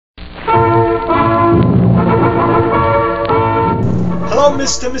Hello,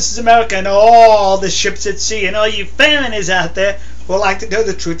 Mr. and Mrs. America, and all the ships at sea, and all you foreigners out there who like to know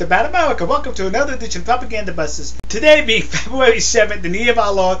the truth about America. Welcome to another edition of Propaganda Busters. Today being February 7th, in the year of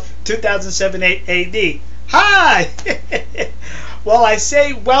our Lord, 2007 AD. Hi! Well, I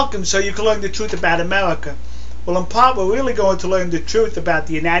say welcome so you can learn the truth about America. Well, in part, we're really going to learn the truth about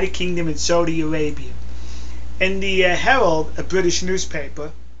the United Kingdom and Saudi Arabia. In the Herald, a British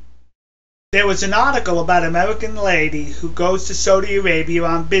newspaper, there was an article about an American lady who goes to Saudi Arabia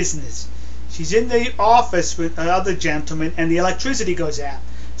on business. She's in the office with another gentleman and the electricity goes out.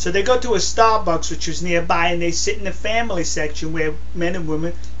 So they go to a Starbucks which was nearby and they sit in the family section where men and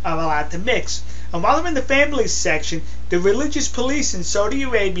women are allowed to mix. And while they're in the family section, the religious police in Saudi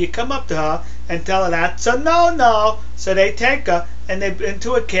Arabia come up to her and tell her that's a no-no. So they take her and they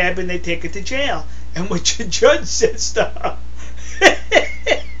into a cab and they take her to jail. And what the judge says to her,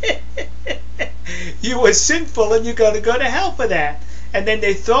 you were sinful and you're going to go to hell for that. And then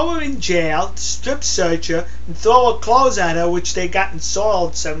they throw her in jail, strip search her, and throw her clothes at her, which they got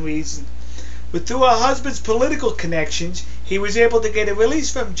soiled for some reason. But through her husband's political connections, he was able to get a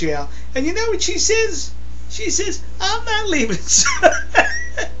release from jail. And you know what she says? She says, I'm not leaving.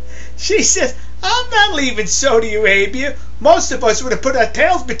 She says, I'm not leaving Saudi Arabia. Most of us would have put our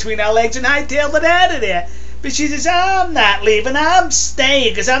tails between our legs and hightailed it out of there. But she says, I'm not leaving, I'm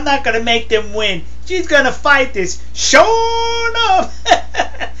staying, because I'm not going to make them win. She's going to fight this. Sure enough,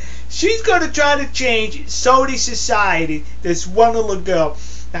 she's going to try to change Saudi society, this one little girl.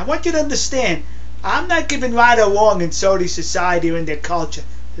 Now, I want you to understand, I'm not giving right or wrong in Saudi society or in their culture.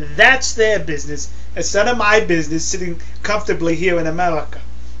 That's their business. It's none of my business sitting comfortably here in America.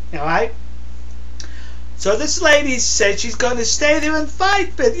 All right? So this lady said she's going to stay there and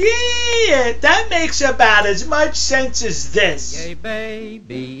fight, but yeah, that makes about as much sense as this. Yay,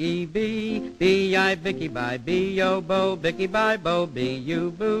 baby, B-I, Vicky, bye, B-O, bo, Vicky, bye, bo,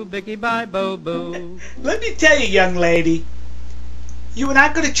 B-U, boo, Vicky, bye, bo, boo. Let me tell you, young lady, you are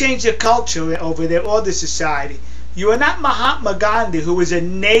not going to change the culture over there or the society. You are not Mahat Maghandi, who was a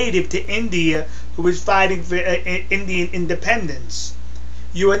native to India, who was fighting for Indian independence.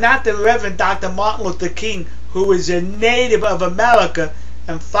 You are not the Reverend Dr. Martin Luther King, who is a native of America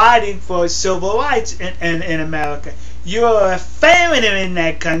and fighting for civil rights in America. You are a foreigner in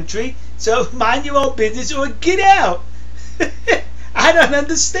that country, so mind your own business or get out. I don't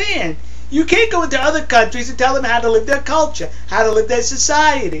understand. You can't go into other countries and tell them how to live their culture, how to live their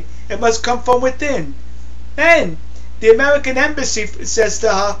society. It must come from within. And the American embassy says to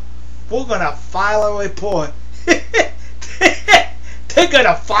her, we're going to file a report. They're going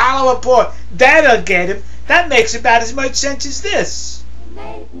to file a report. That'll get him. That makes about as much sense as this.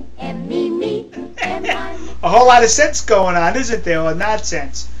 A whole lot of sense going on, isn't there, or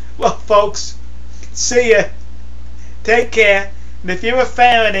nonsense? Well, folks, see ya. Take care. And if you're a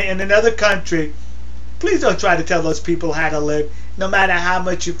foreigner in another country, please don't try to tell those people how to live, no matter how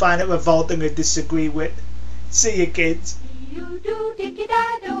much you find it revolting or disagree with. See you, kids.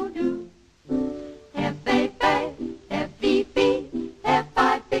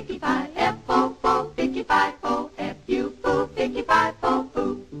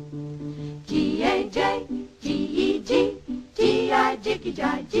 Jicky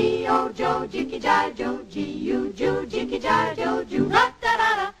jai, G-O Joe, Jicky jai Joe, G-U Jew, Jicky jai Joe, Jew,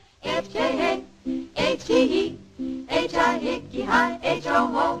 ra-da-da-da, F-J-A, H-T-E, H-I-Hicky-Hi,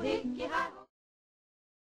 H-O-Ho-Hick.